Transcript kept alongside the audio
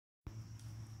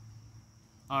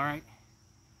All right,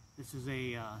 this is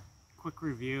a quick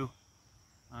review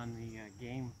on the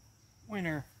Game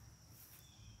Winner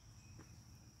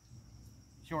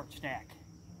short stack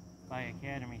by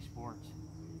Academy Sports.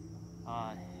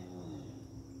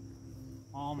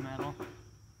 All metal.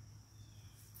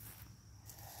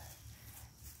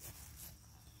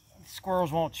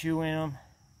 Squirrels won't chew on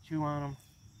them.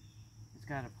 It's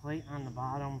got a plate on the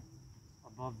bottom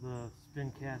above the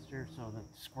spin caster so that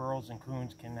squirrels and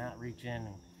coons cannot reach in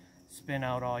and spin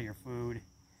out all your food.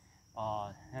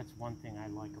 That's one thing I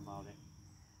like about it.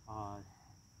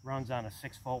 Runs on a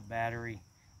 6-volt battery.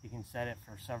 You can set it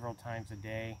for several times a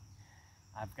day.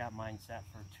 I've got mine set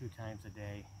for 2 times a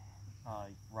day,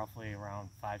 roughly around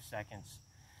 5 seconds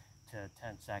to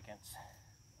 10 seconds.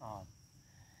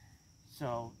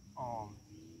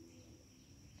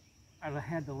 I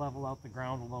had to level out the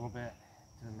ground a little bit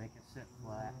to make it sit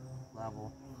flat,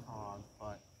 level,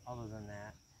 but other than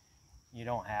that, you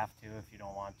don't have to if you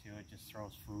don't want to. It just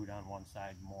throws food on one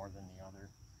side more than the other.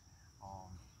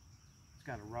 It's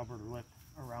got a rubber lip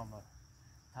around the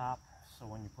top, so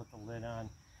when you put the lid on,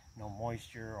 no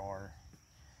moisture or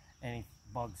any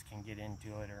bugs can get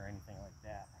into it or anything like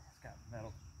that. It's got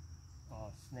metal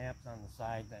snaps on the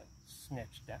side that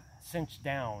cinch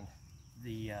down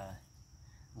the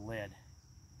lid.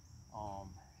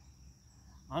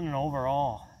 On an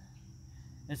overall,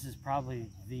 this is probably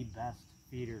the best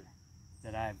feeder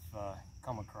that I've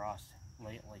come across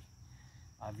lately.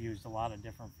 I've used a lot of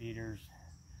different feeders,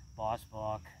 Boss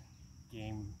Buck,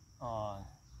 Game,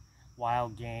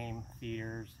 Wild Game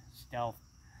feeders, Stealth,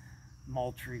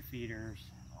 Moultrie feeders,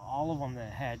 all of them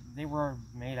they were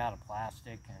made out of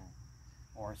plastic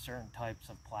or certain types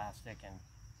of plastic, and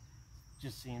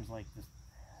just seems like this.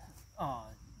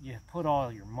 You put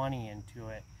all your money into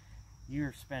it,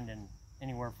 you're spending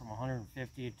anywhere from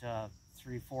 $150 to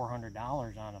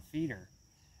 $300–400 on a feeder,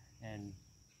 and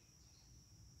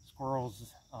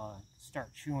squirrels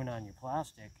start chewing on your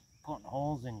plastic, putting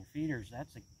holes in your feeders. That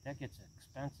gets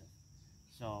expensive.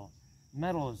 So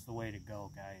metal is the way to go,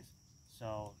 guys.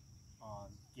 So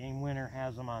Game Winner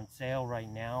has them on sale right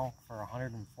now for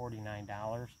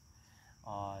 $149.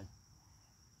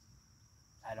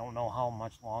 I don't know how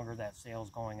much longer that sale's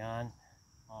going on.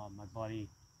 My buddy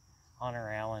Hunter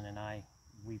Allen and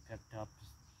he picked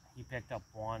up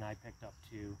one, I picked up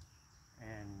 2,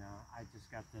 and I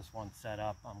just got this one set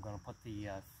up. I'm going to put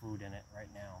the food in it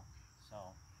right now.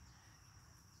 So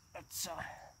let's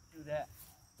do that.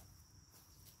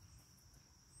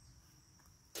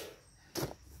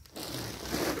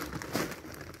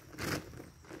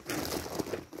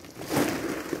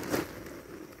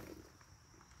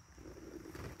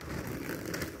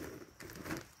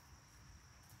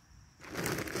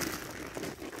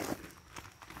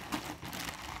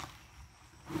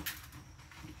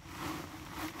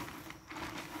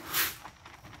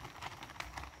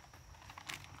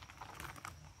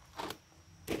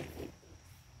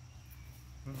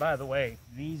 By the way,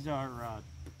 these are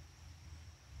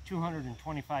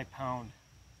 225-pound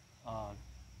of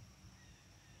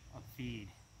feed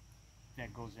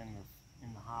that goes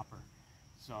in the hopper.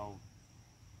 So,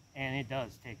 and it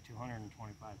does take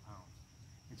 225 pounds.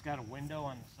 It's got a window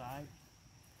on the side.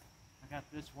 I got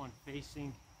this one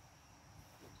facing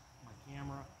my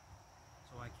camera,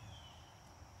 so I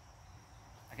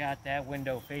got that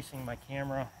window facing my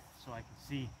camera so I can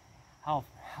see how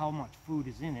much food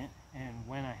is in it and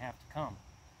when I have to come.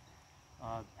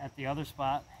 At the other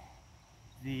spot,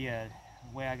 the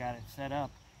way I got it set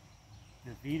up,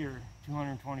 the feeder,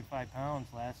 225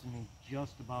 pounds, lasted me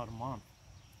just about a month.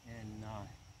 And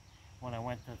when I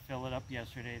went to fill it up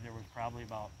yesterday, there was probably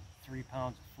about 3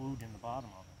 pounds of food in the bottom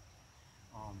of it.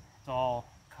 It's all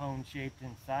cone shaped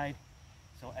inside,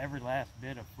 so every last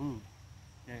bit of food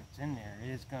that's in there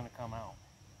is going to come out.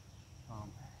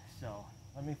 So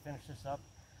let me finish this up.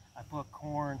 I put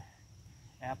corn,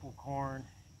 apple corn,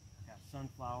 I got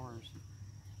sunflowers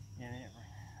in it,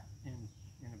 in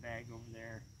a bag over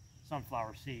there,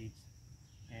 sunflower seeds,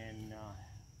 and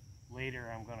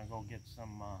later I'm gonna go get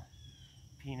some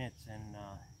peanuts and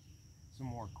some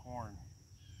more corn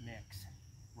mix,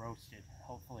 roasted.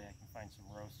 Hopefully I can find some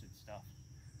roasted stuff.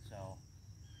 So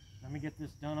let me get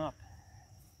this done up.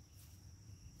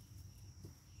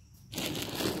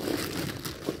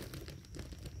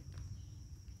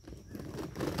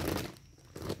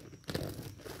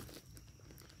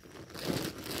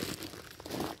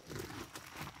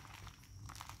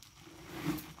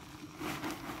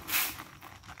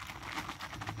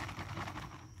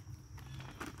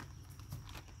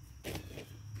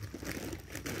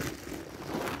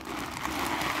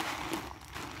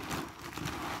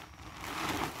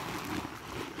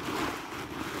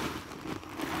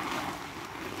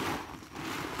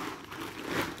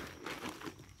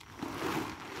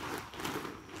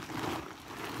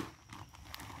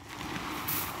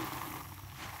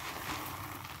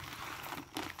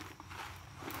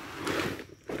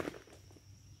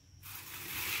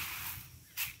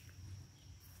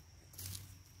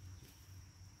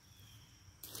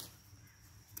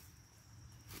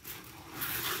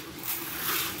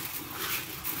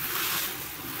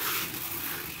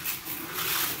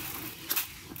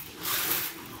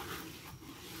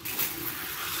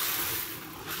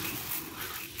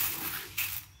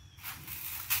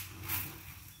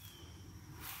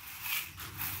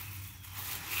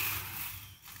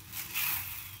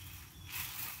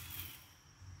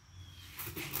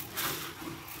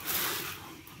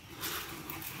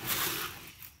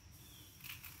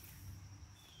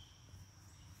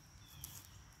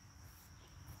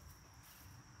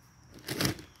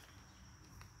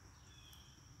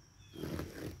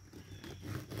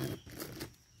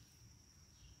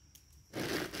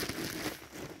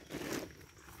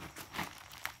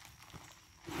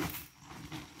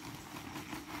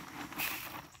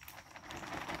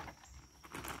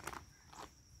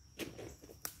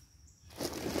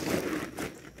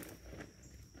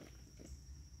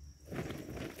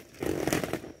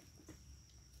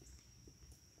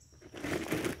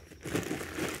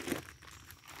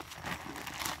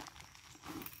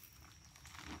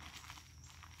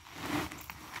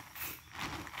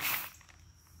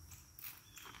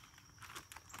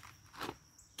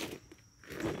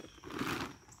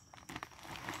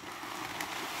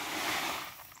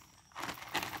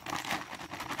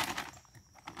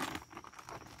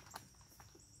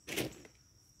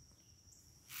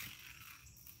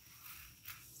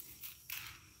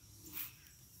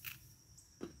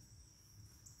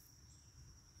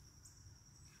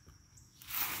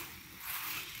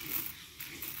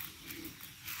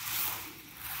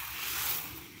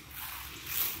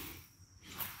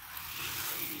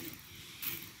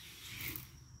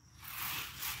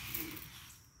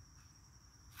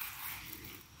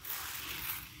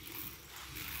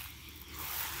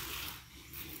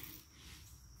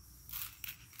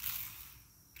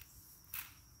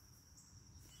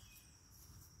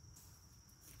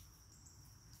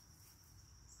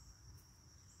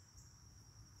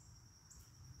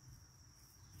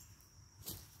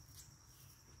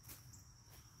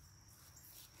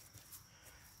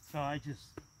 So I just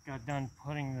got done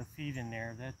putting the feed in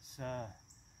there. That's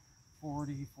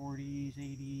 40, 40s,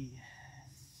 80,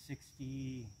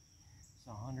 60, it's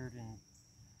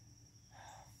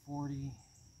 140,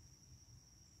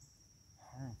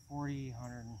 140,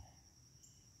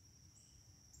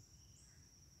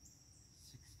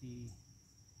 160,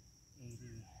 80,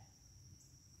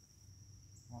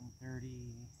 130,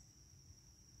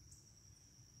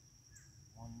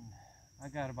 I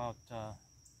got about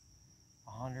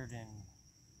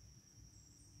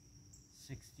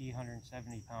 160,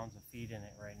 170 pounds of feed in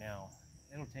it right now.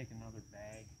 It'll take another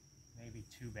bag, maybe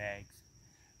 2 bags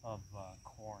of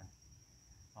corn.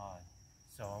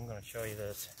 So I'm going to show you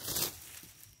this.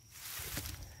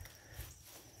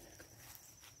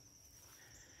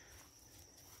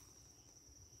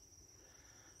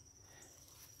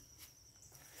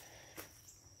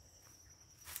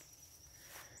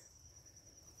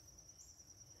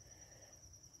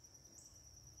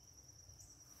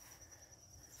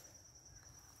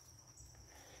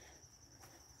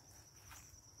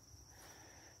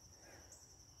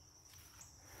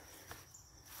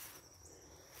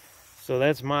 So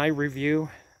that's my review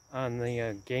on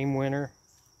the Game Winner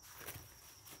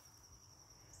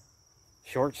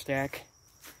short stack.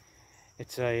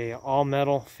 It's a all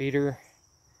metal feeder.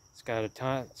 It's got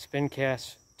a spin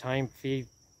cast time feed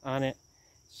on it.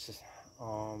 It's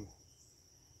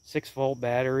 6-volt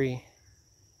battery.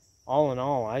 All in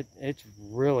all, it's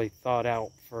really thought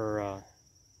out for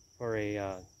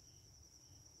a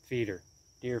feeder,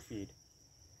 deer feed.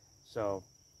 So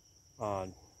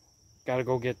got to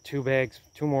go get 2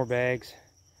 more bags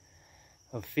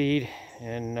of feed,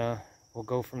 and we'll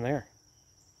go from there.